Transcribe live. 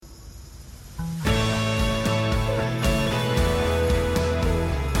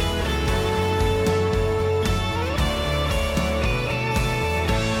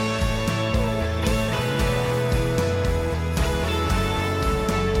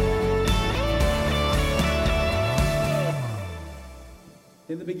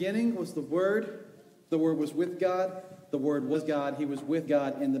the beginning was the Word. The Word was with God. The Word was God. He was with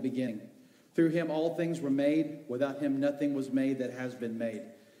God in the beginning. Through him all things were made. Without him nothing was made that has been made.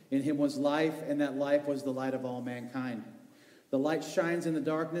 In him was life, and that life was the light of all mankind. The light shines in the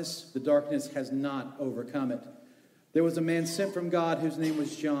darkness has not overcome it. There was a man sent from God whose name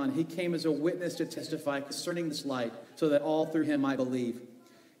was John. He came as a witness to testify concerning this light, so that all through him might believe.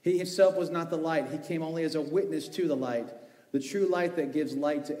 He himself was not the light. He came only as a witness to the light. The true light that gives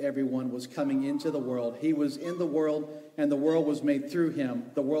light to everyone was coming into the world. He was in the world, and the world was made through him.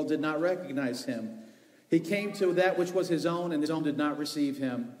 The world did not recognize him. He came to that which was his own, and his own did not receive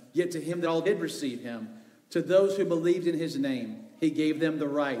him. Yet to him that all did receive him, to those who believed in his name, he gave them the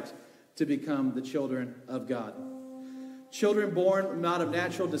right to become the children of God. Children born not of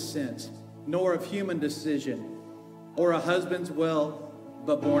natural descent, nor of human decision, or a husband's will,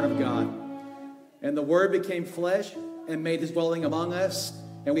 but born of God. And the Word became flesh and made his dwelling among us,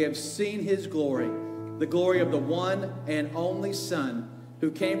 and we have seen his glory, the glory of the one and only Son,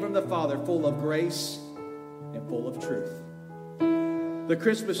 who came from the Father, full of grace and full of truth. The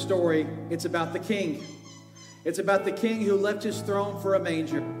Christmas story, it's about the King. It's about the King who left his throne for a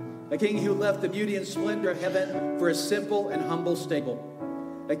manger, a King who left the beauty and splendor of heaven for a simple and humble stable,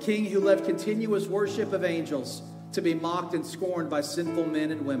 a King who left continuous worship of angels to be mocked and scorned by sinful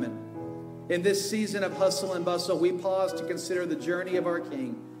men and women. In this season of hustle and bustle, we pause to consider the journey of our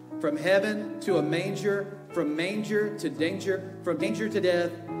King, from heaven to a manger, from manger to danger, from danger to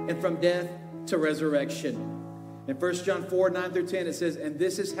death, and from death to resurrection. In 1 John 4, 9 through 10, it says, "And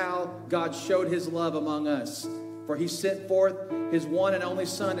this is how God showed his love among us. For he sent forth his one and only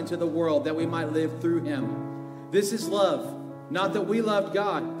Son into the world that we might live through him. This is love, not that we loved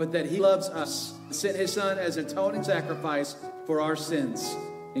God, but that he loves us, and sent his Son as an atoning sacrifice for our sins."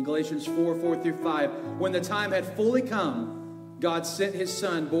 In Galatians 4, 4 through 5, when the time had fully come, God sent his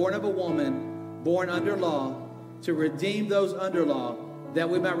Son, born of a woman, born under law, to redeem those under law, that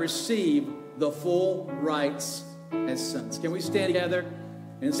we might receive the full rights as sons. Can we stand together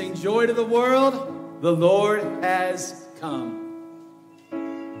and sing joy to the world? The Lord has come.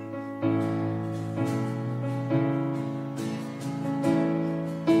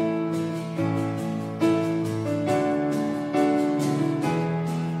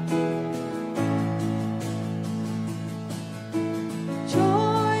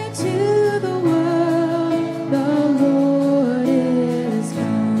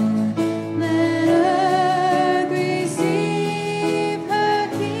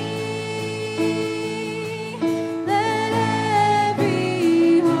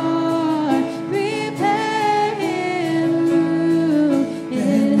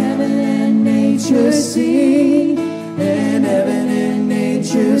 Sing, and heaven and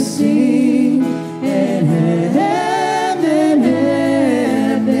nature sing, and heaven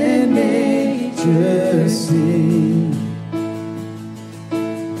and nature sing.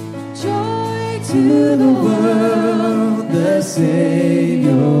 Joy to the world, the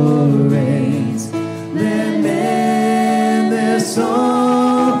Savior reigns. Let men their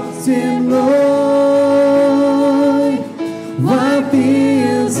songs employ, while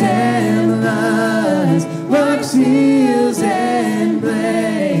fields and lies, rocks, hills, and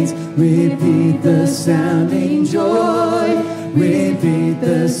plains repeat the sounding joy, repeat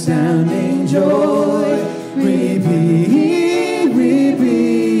the sounding joy, repeat,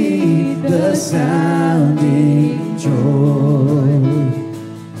 repeat the sounding joy.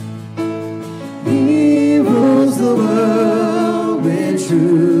 He rules the world with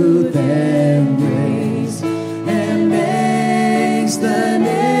truth and grace, and makes the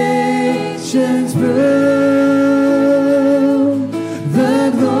nations prove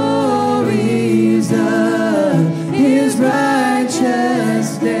the glories of his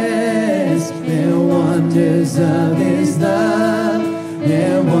righteousness, and wonders of his love,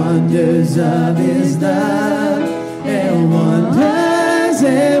 and wonders of his love, and wonders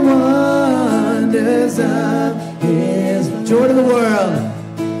of his joy to the world.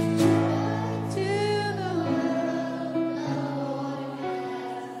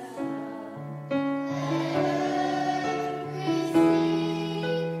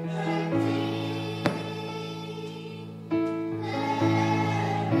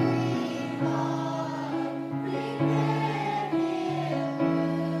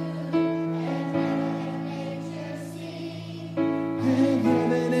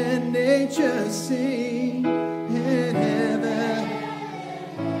 Sing in heaven.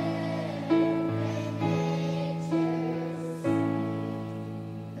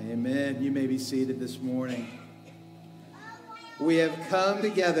 Amen. You may be seated this morning. We have come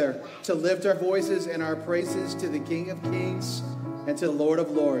together to lift our voices and our praises to the King of Kings and to the Lord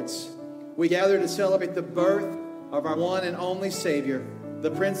of Lords. We gather to celebrate the birth of our one and only Savior,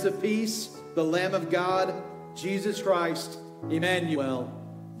 the Prince of Peace, the Lamb of God, Jesus Christ, Emmanuel,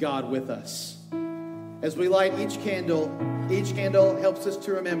 God with us. As we light each candle helps us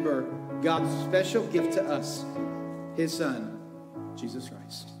to remember God's special gift to us, his Son, Jesus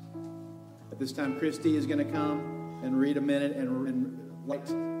Christ. At this time, Christy is going to come and read a minute and light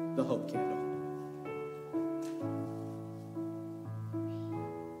the hope candle.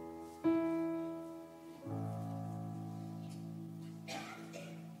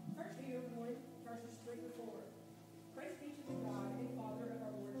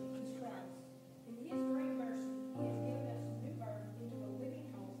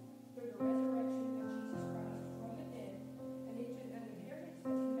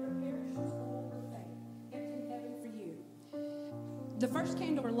 The first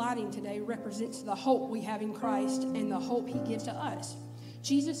candle we're lighting today represents the hope we have in Christ and the hope he gives to us.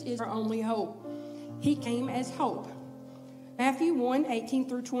 Jesus is our only hope. He came as hope. Matthew 1:18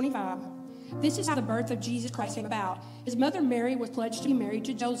 through 25. This is how the birth of Jesus Christ came about. His mother Mary was pledged to be married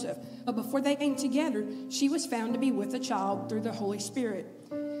to Joseph, but before they came together, she was found to be with a child through the Holy Spirit.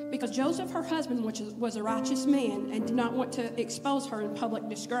 Because Joseph, her husband, was a righteous man and did not want to expose her in public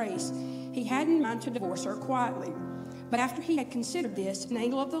disgrace, he had in mind to divorce her quietly. But after he had considered this, an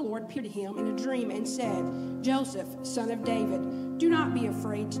angel of the Lord appeared to him in a dream and said, Joseph, son of David, do not be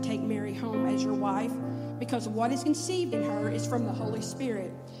afraid to take Mary home as your wife, because what is conceived in her is from the Holy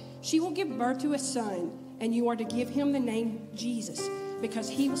Spirit. She will give birth to a son, and you are to give him the name Jesus, because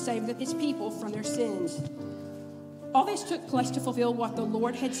he will save his people from their sins. All this took place to fulfill what the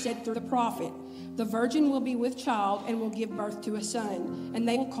Lord had said through the prophet. The virgin will be with child and will give birth to a son, and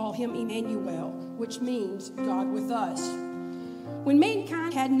they will call him Emmanuel, which means God with us. When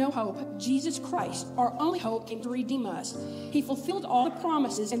mankind had no hope, Jesus Christ, our only hope, came to redeem us. He fulfilled all the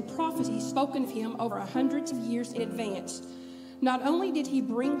promises and prophecies spoken of him over hundreds of years in advance. Not only did he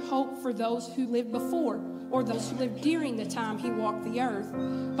bring hope for those who lived before or those who lived during the time he walked the earth,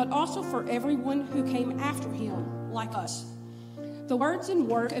 but also for everyone who came after him, like us. The words and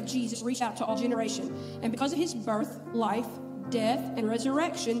work of Jesus reached out to all generations, and because of his birth, life, death, and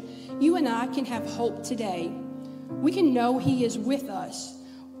resurrection, you and I can have hope today. We can know he is with us.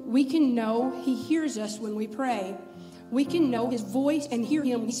 We can know he hears us when we pray. We can know his voice and hear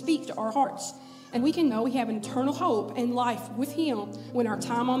him when he speaks to our hearts. And we can know we have eternal hope and life with him when our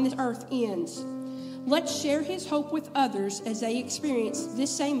time on this earth ends. Let's share his hope with others as they experience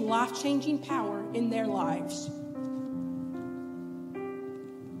this same life-changing power in their lives.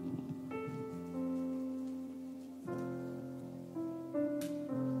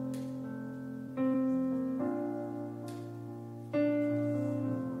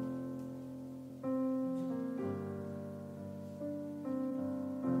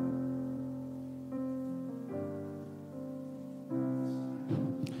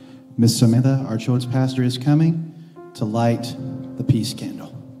 Miss Samantha, our children's pastor, is coming to light the peace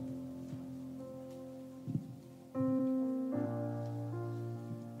candle.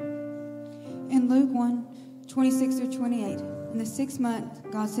 In Luke 1:26-28, in the 6th month,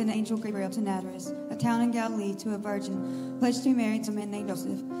 God sent an angel Gabriel to Nazareth, a town in Galilee, to a virgin pledged to be married to a man named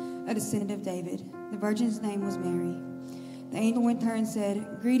Joseph, a descendant of David. The virgin's name was Mary. The angel went to her and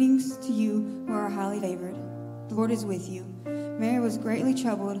said, Greetings to you who are highly favored. The Lord is with you. Mary was greatly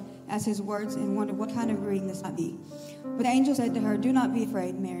troubled at his words and wondered what kind of greeting this might be. But the angel said to her, Do not be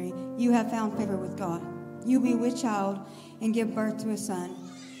afraid, Mary. You have found favor with God. You will be with child and give birth to a son.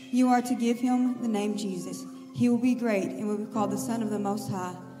 You are to give him the name Jesus. He will be great and will be called the Son of the Most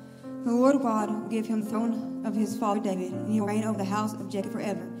High. The Lord God will give him the throne of his father David, and he will reign over the house of Jacob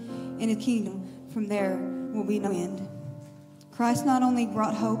forever. In his kingdom, from there will be no end. Christ not only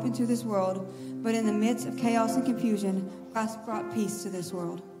brought hope into this world, but in the midst of chaos and confusion, Christ brought peace to this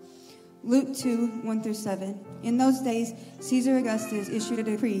world. Luke 2:1-7. In those days, Caesar Augustus issued a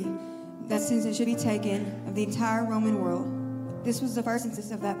decree that census should be taken of the entire Roman world. This was the first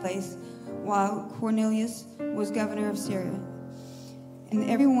census of that place, while Cornelius was governor of Syria. And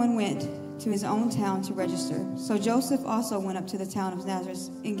everyone went to his own town to register. So Joseph also went up to the town of Nazareth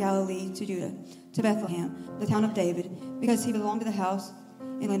in Galilee to Judah, to Bethlehem, the town of David, because he belonged to the house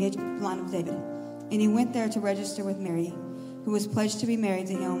and lineage of the line of David. And he went there to register with Mary, who was pledged to be married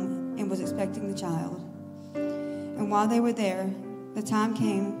to him and was expecting the child. And while they were there, the time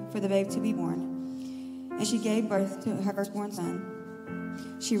came for the babe to be born. And she gave birth to her firstborn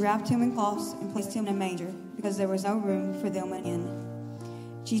son. She wrapped him in cloths and placed him in a manger, because there was no room for them in an inn.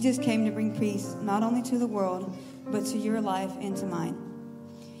 Jesus came to bring peace not only to the world, but to your life and to mine.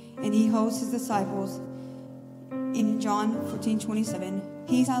 And he holds his disciples In John 14:27,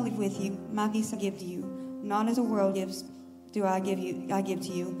 peace I leave with you, my peace I give to you. Not as the world gives, do I give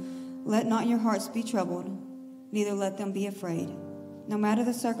to you. Let not your hearts be troubled, neither let them be afraid. No matter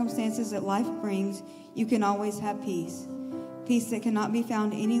the circumstances that life brings, you can always have peace. Peace that cannot be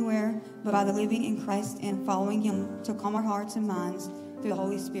found anywhere but by the living in Christ and following Him to calm our hearts and minds through the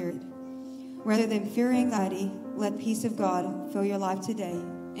Holy Spirit. Rather than fear or anxiety, let the peace of God fill your life today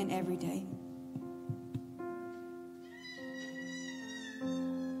and every day.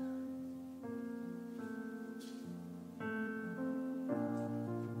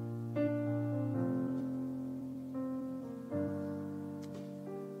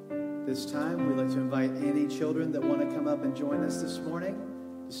 This time, we'd like to invite any children that want to come up and join us this morning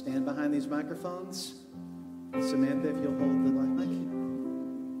to stand behind these microphones. Samantha, if you'll hold the mic.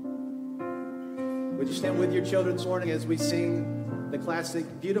 Would you stand with your children this morning as we sing the classic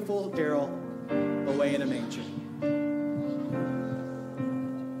beautiful carol, Away in a Manger?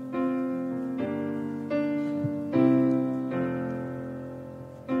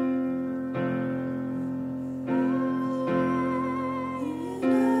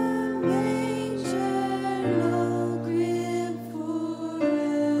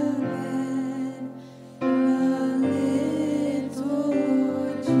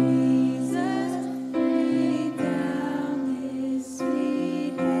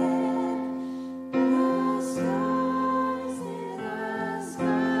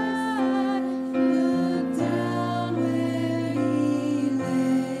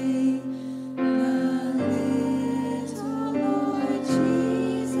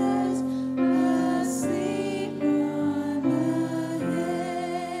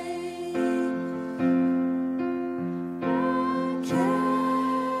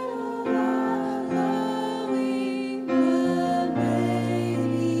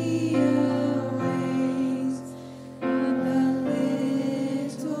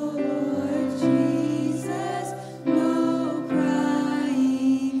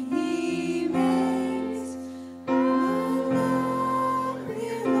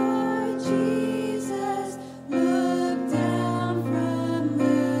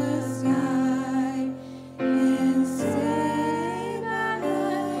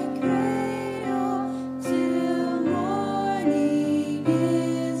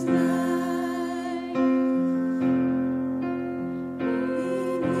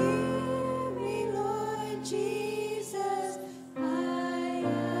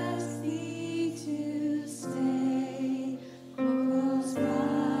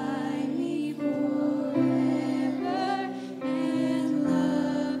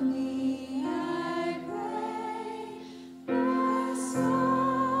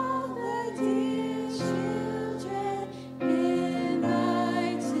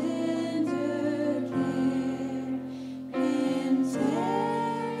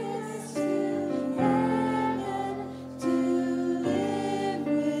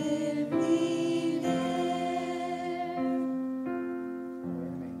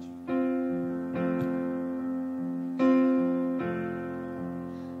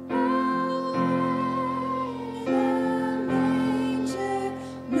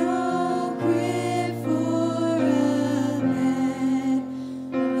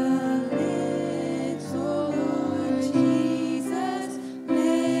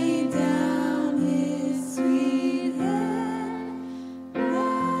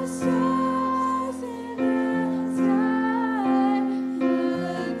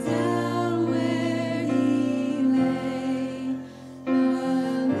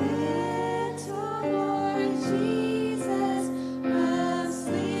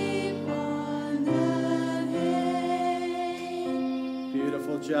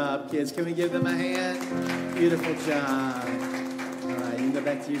 Job, kids. Can we give them a hand? Beautiful job. All right, you can go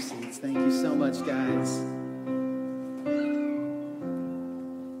back to your seats. Thank you so much, guys.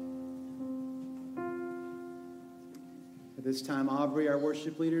 At this time, Aubrey, our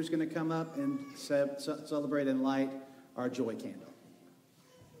worship leader, is going to come up and celebrate and light our joy candle.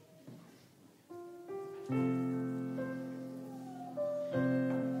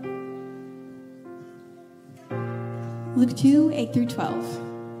 Luke 2, 8 through 12.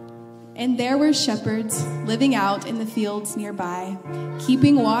 And there were shepherds living out in the fields nearby,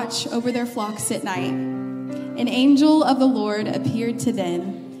 keeping watch over their flocks at night. An angel of the Lord appeared to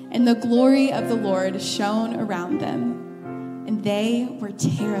them, and the glory of the Lord shone around them. And they were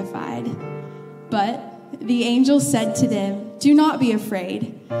terrified. But the angel said to them, "Do not be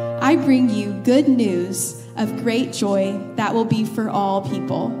afraid. I bring you good news of great joy that will be for all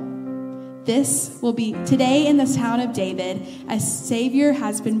people. Today in the town of David, a Savior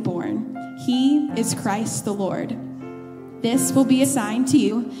has been born. He is Christ the Lord. This will be a sign to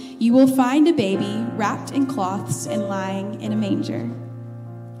you. You will find a baby wrapped in cloths and lying in a manger.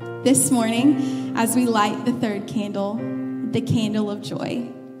 This morning, as we light the third candle, the candle of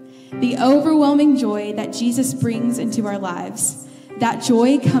joy, the overwhelming joy that Jesus brings into our lives, that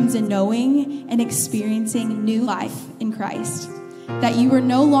joy comes in knowing and experiencing new life in Christ, that you are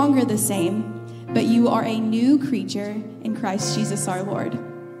no longer the same, but you are a new creature in Christ Jesus our Lord.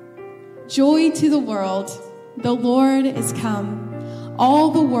 Joy to the world, the Lord is come.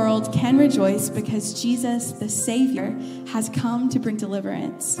 All the world can rejoice because Jesus, the Savior, has come to bring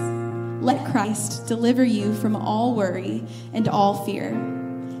deliverance. Let Christ deliver you from all worry and all fear.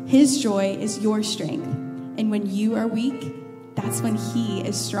 His joy is your strength, and when you are weak, that's when He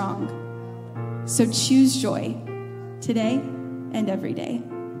is strong. So choose joy today and every day.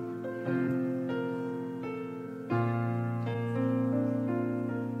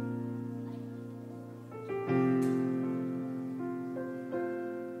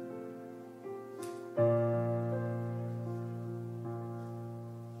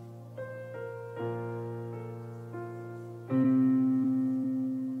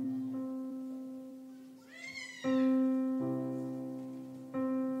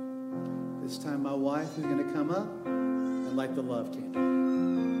 This time my wife is going to come up and light the love candle.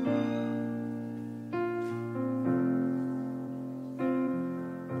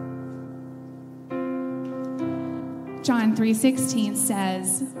 John 3:16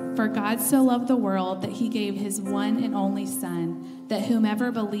 says, "For God so loved the world that He gave His one and only Son, that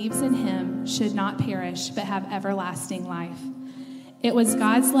whomever believes in Him should not perish but have everlasting life." It was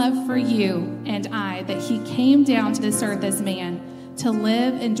God's love for you and I that He came down to this earth as man, to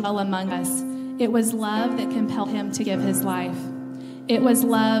live and dwell among us. It was love that compelled Him to give His life. It was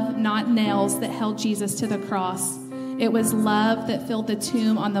love, not nails, that held Jesus to the cross. It was love that filled the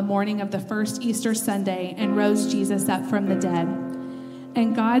tomb on the morning of the first Easter Sunday and rose Jesus up from the dead.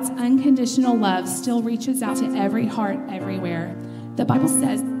 And God's unconditional love still reaches out to every heart everywhere. The Bible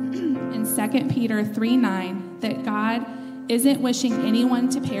says in 2 Peter 3:9 that God isn't wishing anyone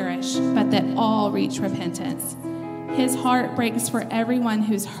to perish, but that all reach repentance. His heart breaks for everyone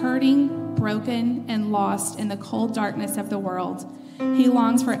who's hurting, broken, and lost in the cold darkness of the world. He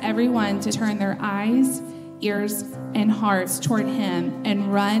longs for everyone to turn their eyes, ears, and hearts toward Him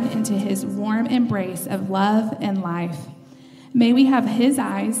and run into His warm embrace of love and life. May we have His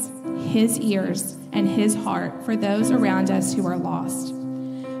eyes, His ears, and His heart for those around us who are lost.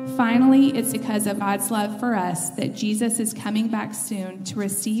 Finally, it's because of God's love for us that Jesus is coming back soon to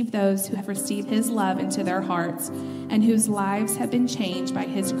receive those who have received His love into their hearts and whose lives have been changed by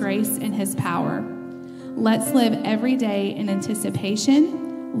His grace and His power. Let's live every day in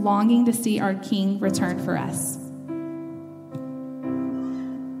anticipation, longing to see our King return for us.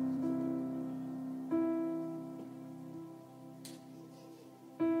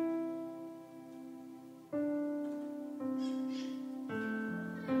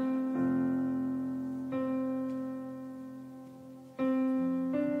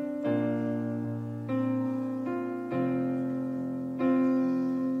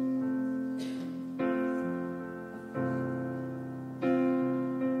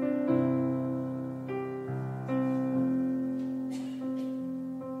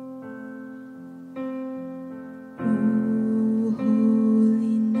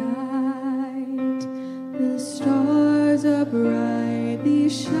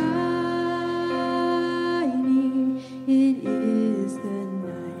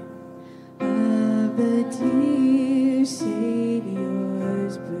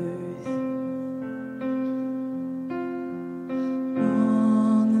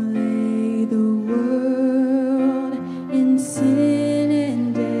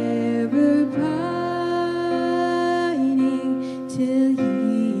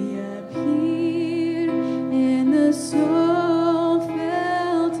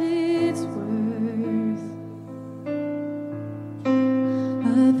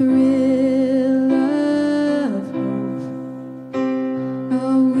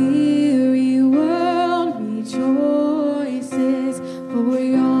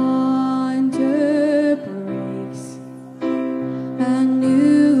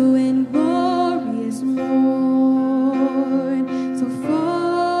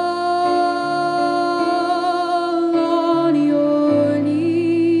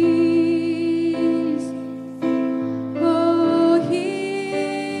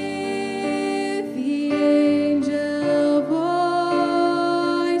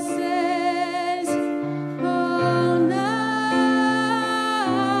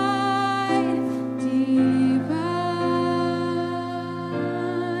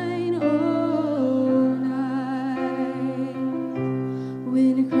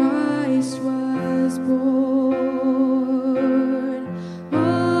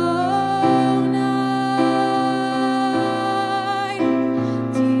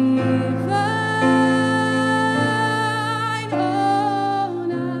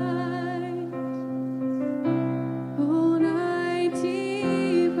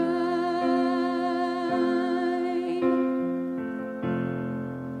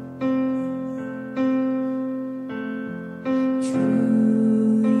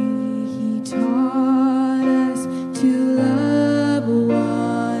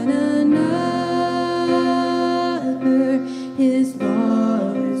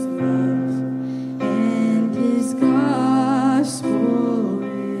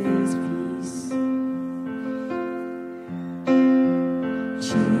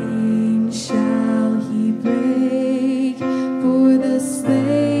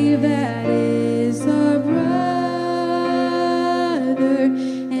 slave that is our brother,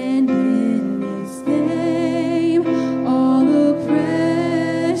 and in his name all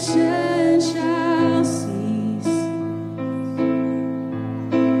oppression shall cease.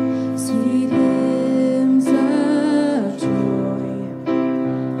 Sweet hymns of joy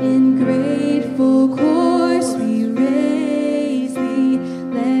in grateful chorus we raise thee.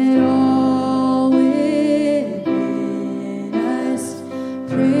 Let all within us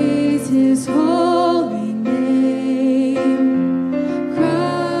praise his holy name. Christ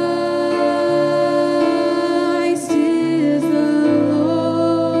is the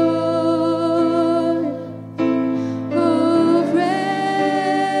Lord. Oh,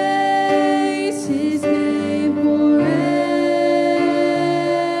 praise his name forever.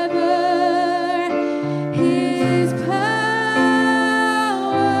 His power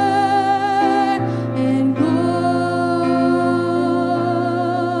and glory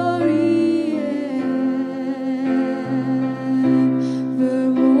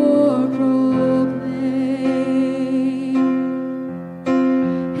evermore proclaim.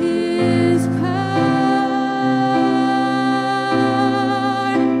 His power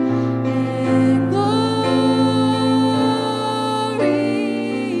and glory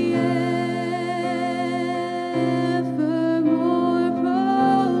evermore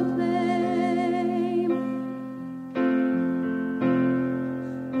proclaim.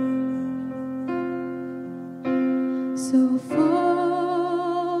 So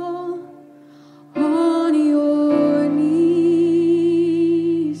fall on your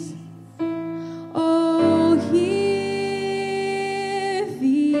knees. Oh, hear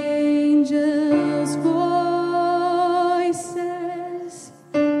the angels' voices.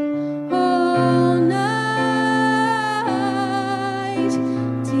 All night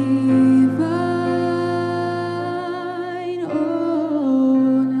divine,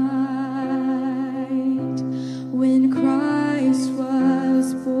 all night when Christ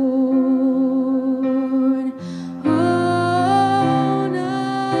was born. All night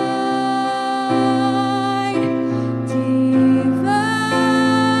divine,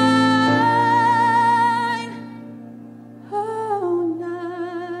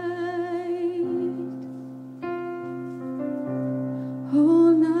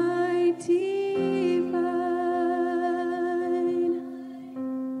 all night divine.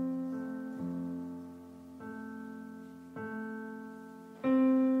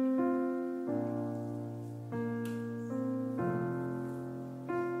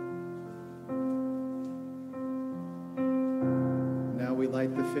 Now we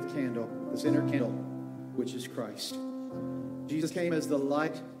light the fifth candle, this inner candle, which is Christ. Jesus came as the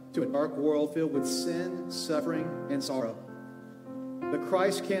light to a dark world filled with sin, suffering, and sorrow. The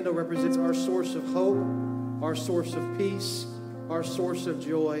Christ candle represents our source of hope, our source of peace, our source of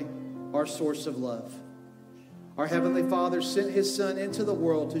joy, our source of love. Our Heavenly Father sent his Son into the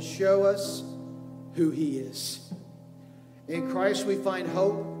world to show us who he is. In Christ we find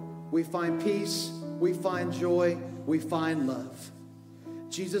hope, we find peace, we find joy, we find love.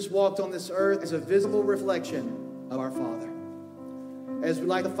 Jesus walked on this earth as a visible reflection of our Father. As we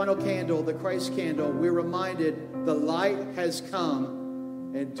light the final candle, the Christ candle, we're reminded the light has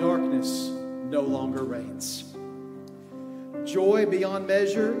come and darkness no longer reigns. Joy beyond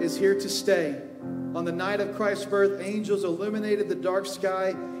measure is here to stay. On the night of Christ's birth, angels illuminated the dark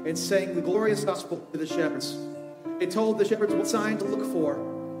sky and sang the glorious gospel to the shepherds. They told the shepherds what sign to look for.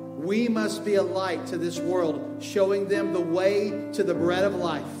 We must be a light to this world, showing them the way to the bread of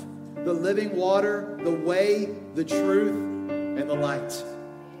life, the living water, the way, the truth, and the light.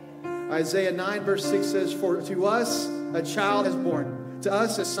 Isaiah 9 verse 6 says, "For to us a child is born, to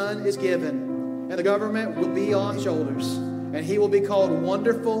us a son is given, and the government will be on his shoulders, and he will be called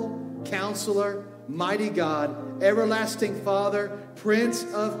Wonderful, Counselor, Mighty God, Everlasting Father,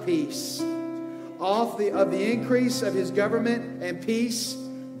 Prince of Peace. Of the increase of his government and peace,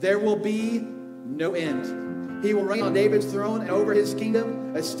 there will be no end. He will reign on David's throne and over his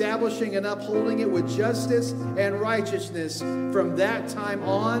kingdom, establishing and upholding it with justice and righteousness from that time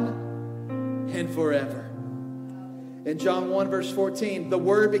on and forever." In John 1 verse 14, "The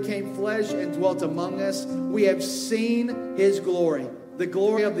Word became flesh and dwelt among us. We have seen his glory, the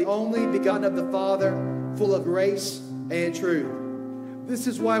glory of the only begotten of the Father, full of grace and truth." This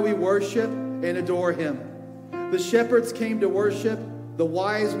is why we worship and adore him. The shepherds came to worship. The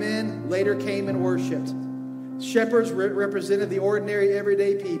wise men later came and worshiped. Shepherds represented the ordinary,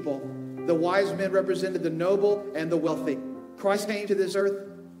 everyday people. The wise men represented the noble and the wealthy. Christ came to this earth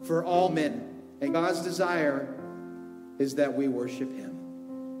for all men, and God's desire is that we worship him.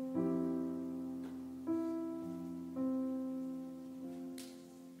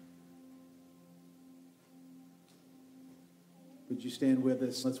 Would you stand with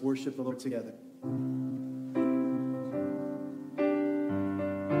us? Let's worship the Lord together.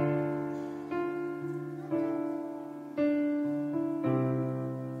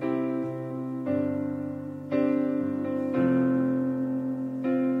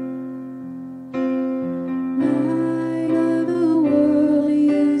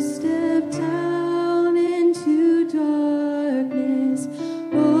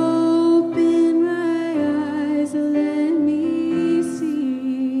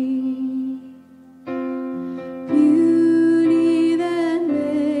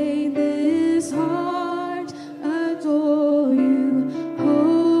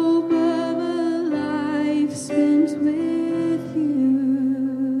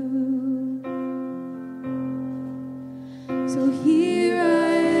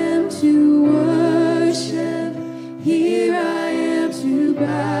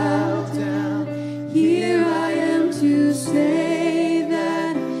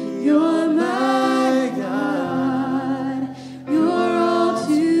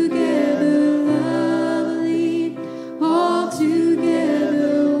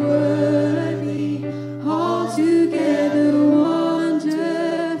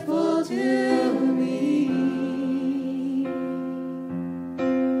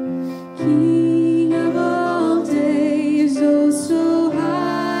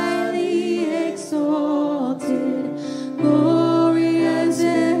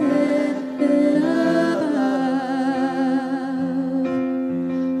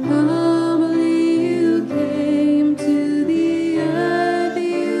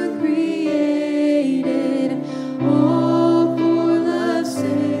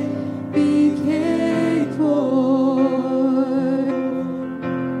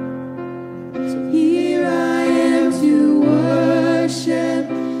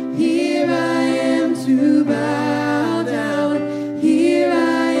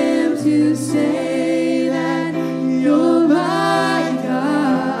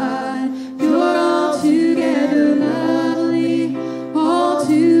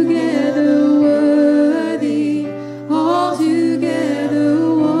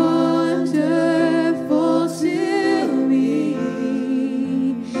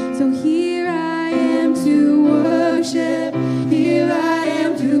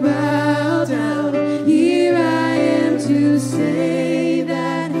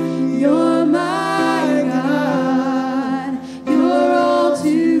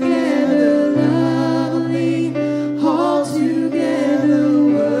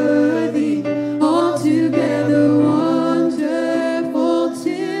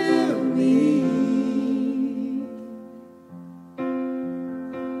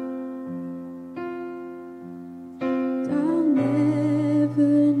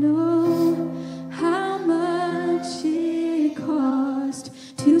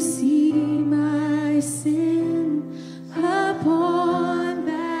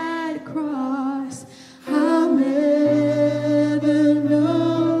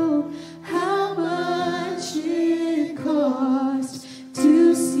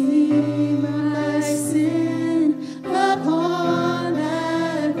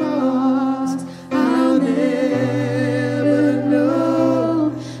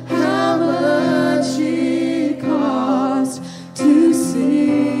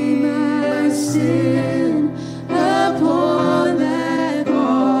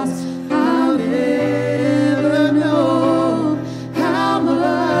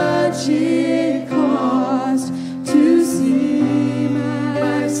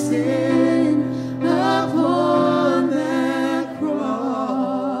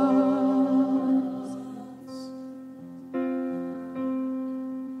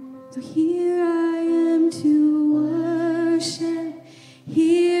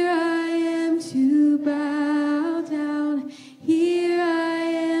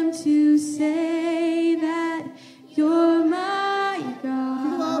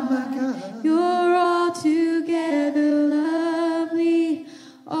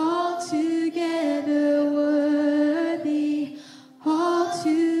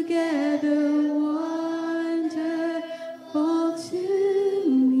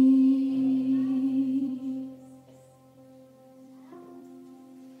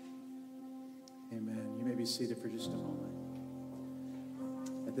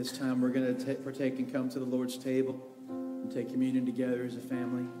 This time we're going to partake and come to the Lord's table and take communion together as a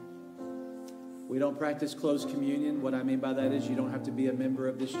family. We don't practice closed communion. What I mean by that is you don't have to be a member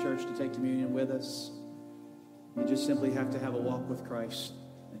of this church to take communion with us. You just simply have to have a walk with Christ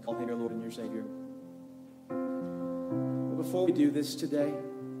and call him your Lord and your Savior. But before we do this today,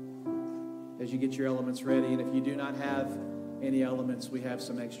 as you get your elements ready, and if you do not have any elements. We have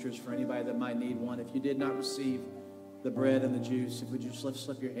some extras for anybody that might need one. If you did not receive the bread and the juice, if you would just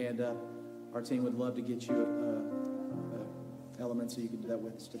slip your hand up, our team would love to get you elements so you can do that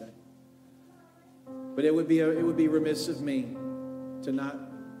with us today. But it would be remiss of me to not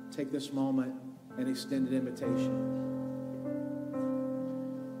take this moment and extend an invitation.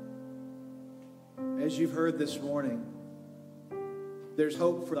 As you've heard this morning, there's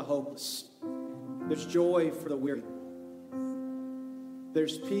hope for the hopeless. There's joy for the weary.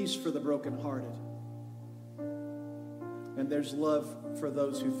 There's peace for the brokenhearted. And there's love for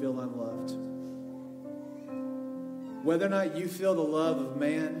those who feel unloved. Whether or not you feel the love of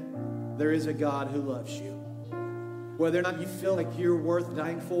man, there is a God who loves you. Whether or not you feel like you're worth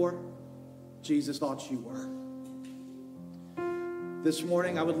dying for, Jesus thought you were. This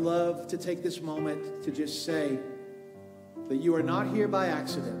morning, I would love to take this moment to just say that you are not here by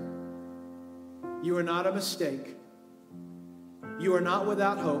accident. You are not a mistake. You are not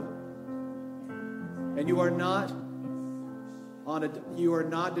without hope. And you are not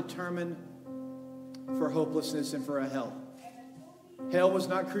determined for hopelessness and for a hell. Hell was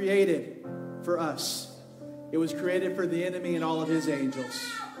not created for us. It was created for the enemy and all of his angels.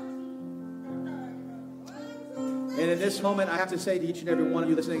 And in this moment, I have to say to each and every one of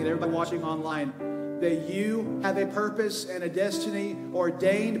you listening and everybody watching online, that you have a purpose and a destiny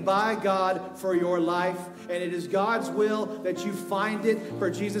ordained by God for your life. And it is God's will that you find it. For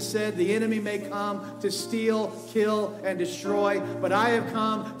Jesus said, the enemy may come to steal, kill, and destroy. But I have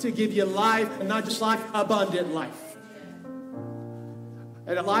come to give you life, and not just life, abundant life.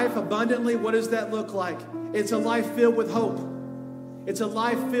 And a life abundantly, what does that look like? It's a life filled with hope. It's a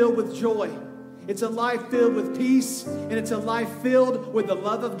life filled with joy. It's a life filled with peace, and it's a life filled with the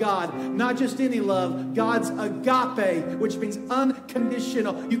love of God. Not just any love, God's agape, which means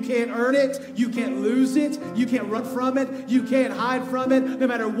unconditional. You can't earn it. You can't lose it. You can't run from it. You can't hide from it. No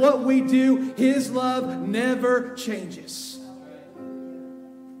matter what we do, His love never changes.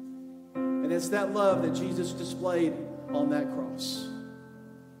 And it's that love that Jesus displayed on that cross.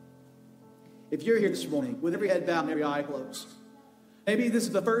 If you're here this morning with every head bowed and every eye closed, maybe this is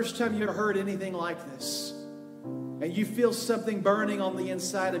the first time you ever heard anything like this, and you feel something burning on the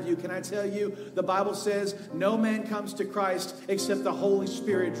inside of you. Can I tell you, the Bible says no man comes to Christ except the Holy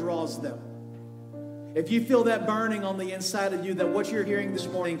Spirit draws them. If you feel that burning on the inside of you, that what you're hearing this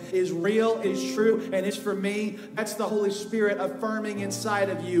morning is real, is true, and it's for me, that's the Holy Spirit affirming inside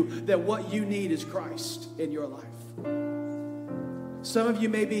of you that what you need is Christ in your life. Some of you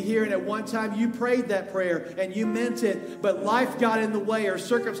may be here, and at one time you prayed that prayer and you meant it, but life got in the way or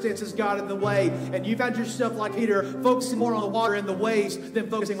circumstances got in the way, and you found yourself like Peter, focusing more on the water and the waves than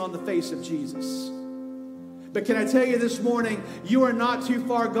focusing on the face of Jesus. But can I tell you this morning, you are not too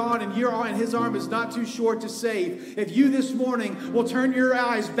far gone, and His arm is not too short to save. If you this morning will turn your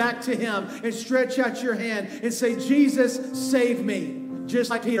eyes back to Him and stretch out your hand and say, Jesus, save me.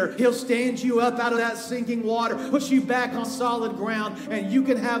 Just like Peter, He'll stand you up out of that sinking water, put you back on solid ground, and you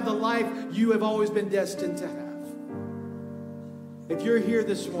can have the life you have always been destined to have. If you're here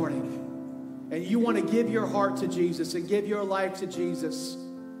this morning and you want to give your heart to Jesus and give your life to Jesus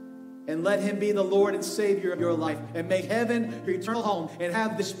and let Him be the Lord and Savior of your life and make heaven your eternal home and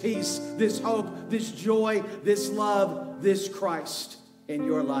have this peace, this hope, this joy, this love, this Christ in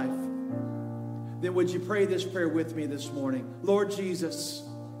your life, then would you pray this prayer with me this morning? Lord Jesus,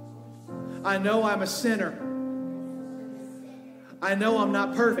 I know I'm a sinner. I know I'm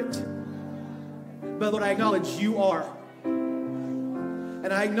not perfect. But Lord, I acknowledge you are.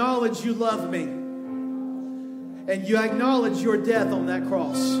 And I acknowledge you love me. And you acknowledge your death on that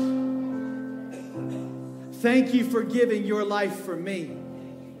cross. Thank you for giving your life for me.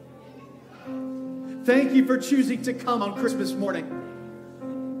 Thank you for choosing to come on Christmas morning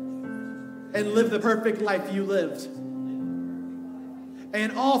and live the perfect life you lived,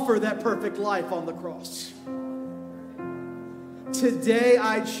 and offer that perfect life on the cross. Today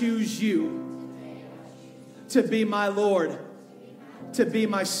I choose you to be my Lord, to be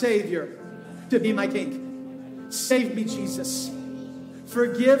my Savior, to be my King. Save me, Jesus.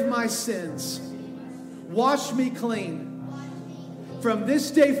 Forgive my sins. Wash me clean. From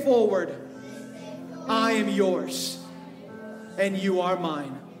this day forward, I am yours, and you are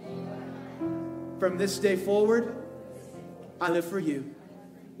mine. From this day forward, I live for you,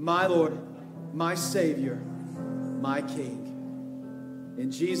 my Lord, my Savior, my King.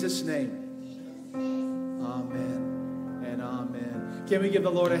 In Jesus' name, amen and amen. Can we give the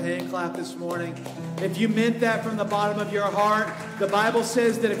Lord a hand clap this morning? If you meant that from the bottom of your heart, the Bible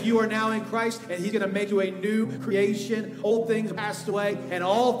says that if you are now in Christ, and He's going to make you a new creation, old things passed away, and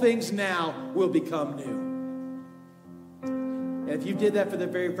all things now will become new. And if you did that for the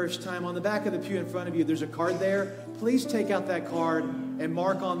very first time, on the back of the pew in front of you, there's a card there. Please take out that card and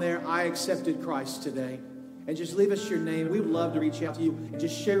mark on there, I accepted Christ today. And just leave us your name. We would love to reach out to you and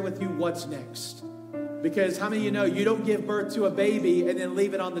just share with you what's next. Because how many of you know you don't give birth to a baby and then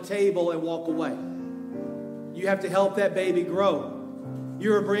leave it on the table and walk away? You have to help that baby grow.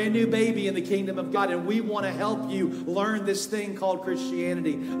 You're a brand new baby in the kingdom of God, and we want to help you learn this thing called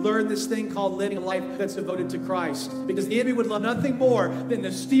Christianity. Learn this thing called living a life that's devoted to Christ. Because the enemy would love nothing more than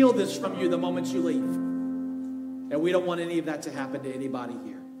to steal this from you the moment you leave. And we don't want any of that to happen to anybody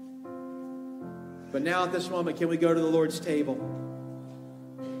here. But now at this moment, can we go to the Lord's table?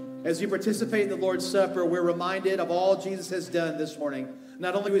 As you participate in the Lord's Supper, we're reminded of all Jesus has done this morning.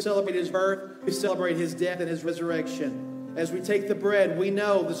 Not only do we celebrate his birth, we celebrate his death and his resurrection. As we take the bread, we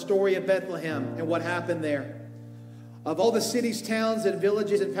know the story of Bethlehem and what happened there. Of all the cities, towns, and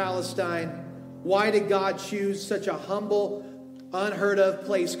villages in Palestine, why did God choose such a humble, unheard of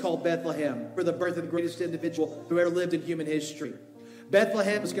place called Bethlehem for the birth of the greatest individual who ever lived in human history?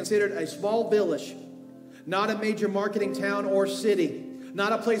 Bethlehem was considered a small village, not a major marketing town or city,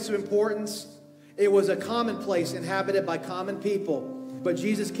 not a place of importance. It was a common place inhabited by common people. But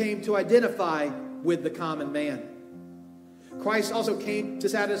Jesus came to identify with the common man. Christ also came to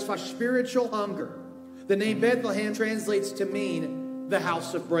satisfy spiritual hunger. The name Bethlehem translates to mean the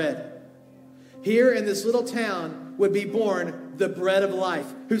house of bread. Here in this little town would be born the bread of life,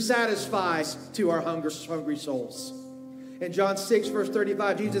 who satisfies to our hungry souls. In John 6, verse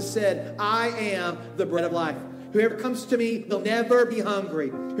 35, Jesus said, I am the bread of life. Whoever comes to me will never be hungry.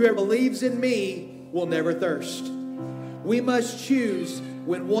 Whoever believes in me will never thirst. We must choose.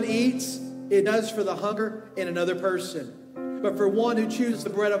 When one eats, it does for the hunger in another person. But for one who chooses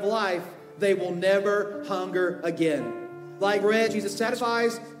the bread of life, they will never hunger again. Like bread, Jesus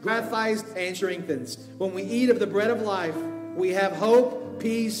satisfies, gratifies, and strengthens. When we eat of the bread of life, we have hope,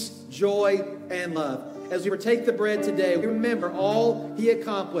 peace, joy, and love. As we partake the bread today, we remember all he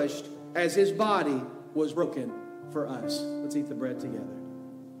accomplished as his body was broken for us. Let's eat the bread together.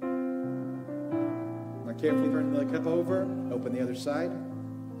 Now carefully turn the cup over, open the other side.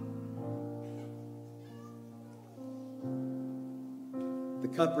 The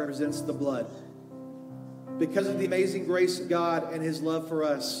cup represents the blood. Because of the amazing grace of God and his love for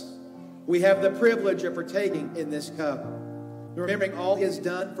us, we have the privilege of partaking in this cup, remembering all he has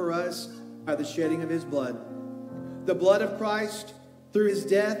done for us by the shedding of his blood. The blood of Christ, through his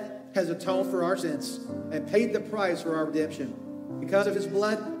death, has atoned for our sins and paid the price for our redemption. Because of his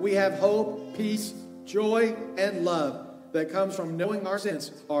blood, we have hope, peace, joy, and love that comes from knowing our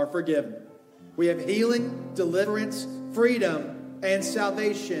sins are forgiven. We have healing, deliverance, freedom, and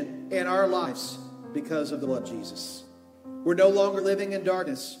salvation in our lives because of the blood of Jesus. We're no longer living in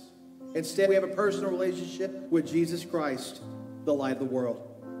darkness. Instead, we have a personal relationship with Jesus Christ, the light of the world.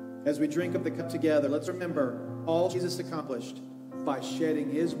 As we drink of the cup together, let's remember all Jesus accomplished by shedding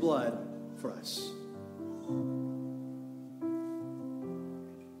his blood for us.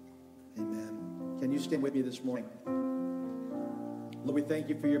 Amen. Can you stand with me this morning? Lord, we thank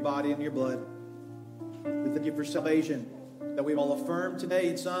you for your body and your blood. We thank you for salvation that we've all affirmed today,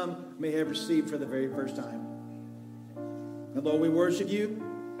 and some may have received for the very first time. And Lord, we worship you,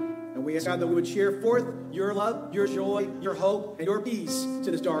 and we ask God that we would share forth your love, your joy, your hope, and your peace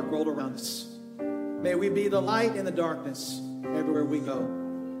to this dark world around us. May we be the light in the darkness everywhere we go.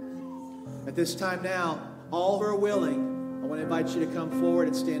 At this time now, all who are willing, I want to invite you to come forward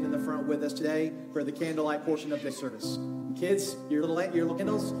and stand in the front with us today for the candlelight portion of this service. And kids, your little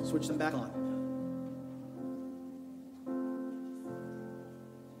candles, switch them back on.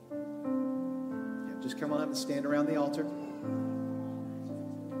 Just come on up and stand around the altar.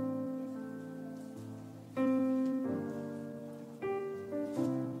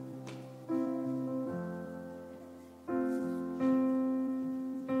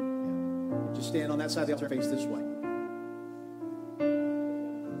 Just stand on that side of the altar, face this way.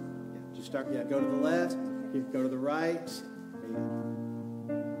 Just start, go to the left, go to the right.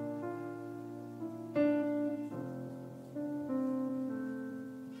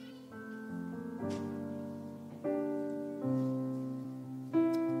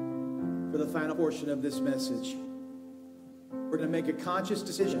 Final portion of this message, we're going to make a conscious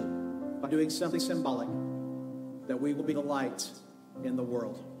decision by doing something symbolic that we will be the light in the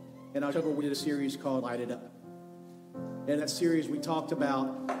world. In October, we did a series called Light It Up. In that series, we talked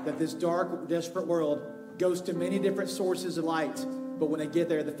about that this dark, desperate world goes to many different sources of light, but when they get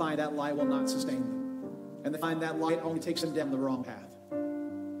there, they find that light will not sustain them. And they find that light only takes them down the wrong path.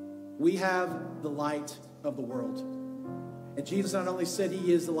 We have the light of the world. And Jesus not only said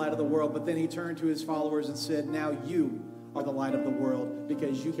he is the light of the world, but then he turned to his followers and said, now you are the light of the world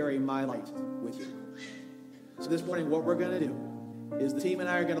because you carry my light with you. So this morning, what we're going to do is the team and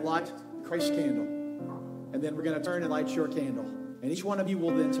I are going to light Christ's candle. And then we're going to turn and light your candle. And each one of you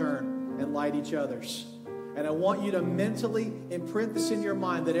will then turn and light each other's. And I want you to mentally imprint this in your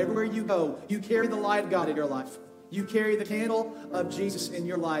mind that everywhere you go, you carry the light of God in your life. You carry the candle of Jesus in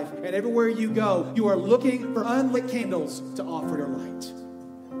your life. And everywhere you go, you are looking for unlit candles to offer your light.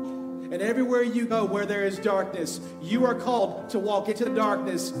 And everywhere you go where there is darkness, you are called to walk into the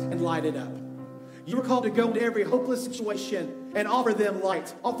darkness and light it up. You are called to go into every hopeless situation and offer them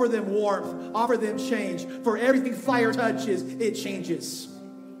light, offer them warmth, offer them change. For everything fire touches, it changes.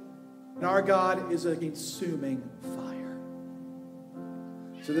 And our God is a consuming fire.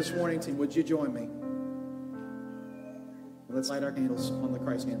 So this morning, team, would you join me? Let's light our candles on the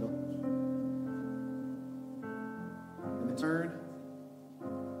Christ candle. And then turn.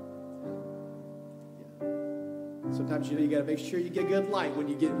 Yeah. Sometimes you got to make sure you get good light when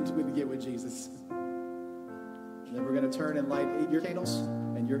you get with Jesus. And then we're going to turn and light your candles,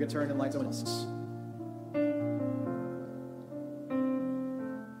 and you're going to turn and light someone else's.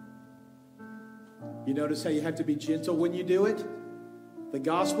 You notice how you have to be gentle when you do it? The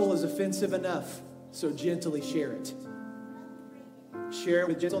gospel is offensive enough, so gently share it. Share it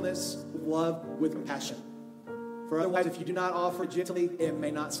with gentleness, with love, with compassion. For otherwise, if you do not offer gently, it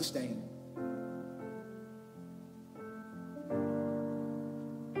may not sustain.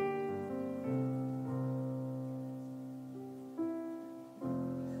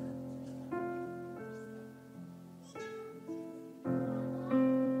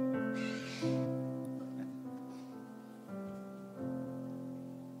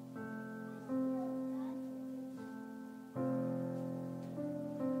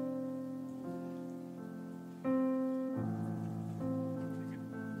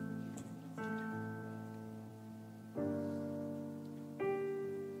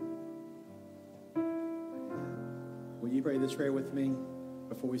 Will you pray this prayer with me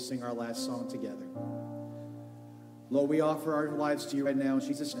before we sing our last song together? Lord, we offer our lives to you right now in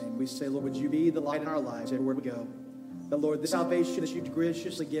Jesus' name. We say, Lord, would you be the light in our lives everywhere we go? That, Lord, the salvation that you've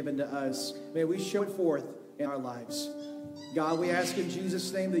graciously given to us, may we show it forth in our lives. God, we ask in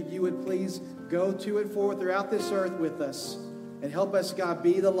Jesus' name that you would please go to and forth throughout this earth with us and help us, God,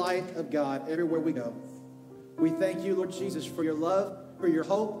 be the light of God everywhere we go. We thank you, Lord Jesus, for your love, for your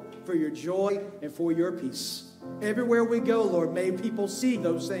hope, for your joy, and for your peace. Everywhere we go, Lord, may people see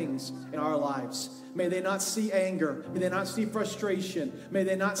those things in our lives. May they not see anger. May they not see frustration. May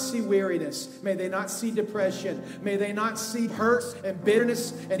they not see weariness. May they not see depression. May they not see hurt and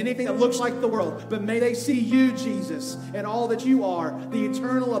bitterness and anything that looks like the world. But may they see you, Jesus, and all that you are, the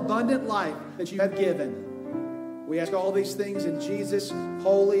eternal, abundant life that you have given. We ask all these things in Jesus'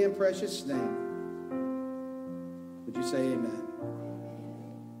 holy and precious name. Would you say amen?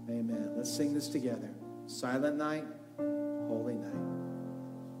 Amen. Let's sing this together. Silent night, holy night.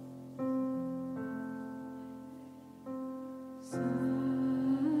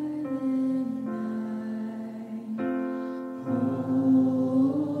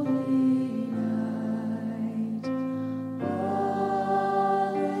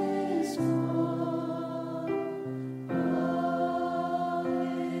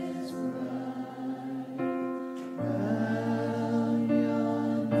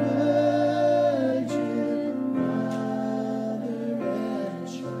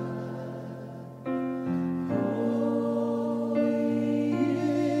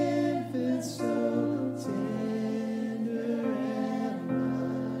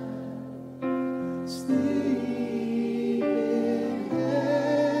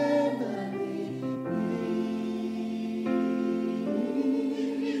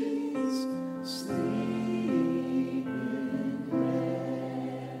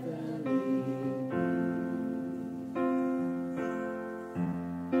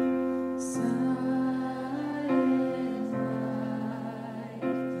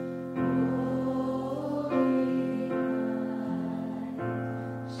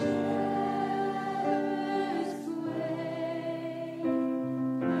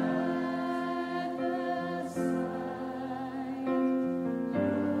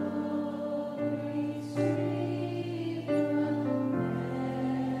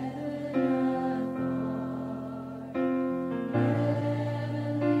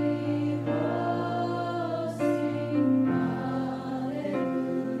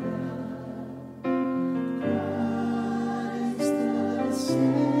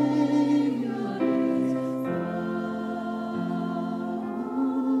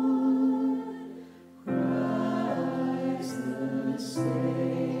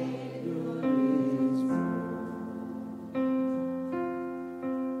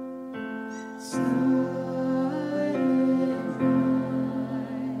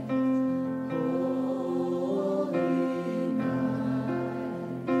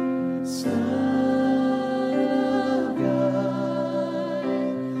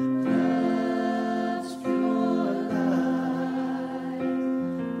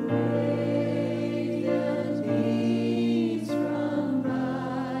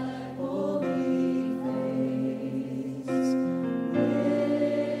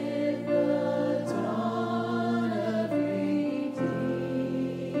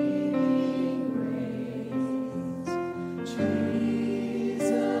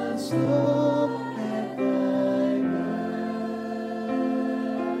 soul at thy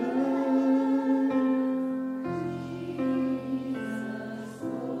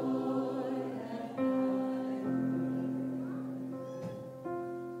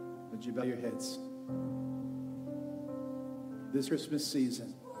Would you bow your heads? This Christmas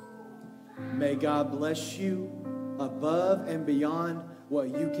season, may God bless you above and beyond what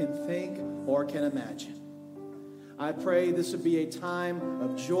you can think or can imagine. I pray this would be a time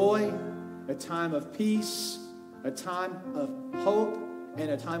of joy, a time of peace, a time of hope, and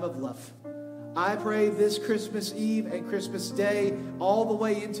a time of love. I pray this Christmas Eve and Christmas Day, all the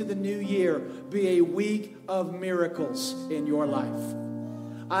way into the new year, be a week of miracles in your life.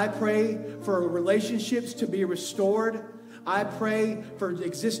 I pray for relationships to be restored. I pray for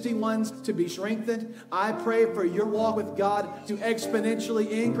existing ones to be strengthened. I pray for your walk with God to exponentially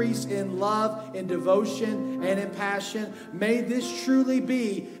increase in love, in devotion, and in passion. May this truly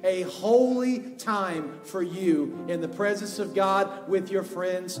be a holy time for you in the presence of God with your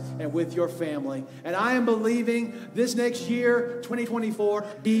friends and with your family. And I am believing this next year, 2024,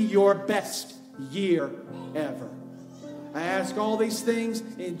 be your best year ever. I ask all these things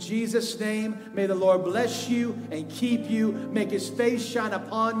in Jesus' name. May the Lord bless you and keep you, make his face shine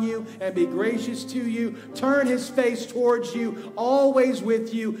upon you and be gracious to you, turn his face towards you, always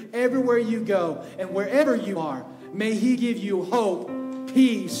with you, everywhere you go and wherever you are. May he give you hope,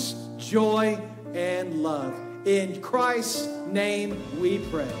 peace, joy, and love. In Christ's name we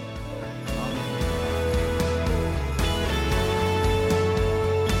pray.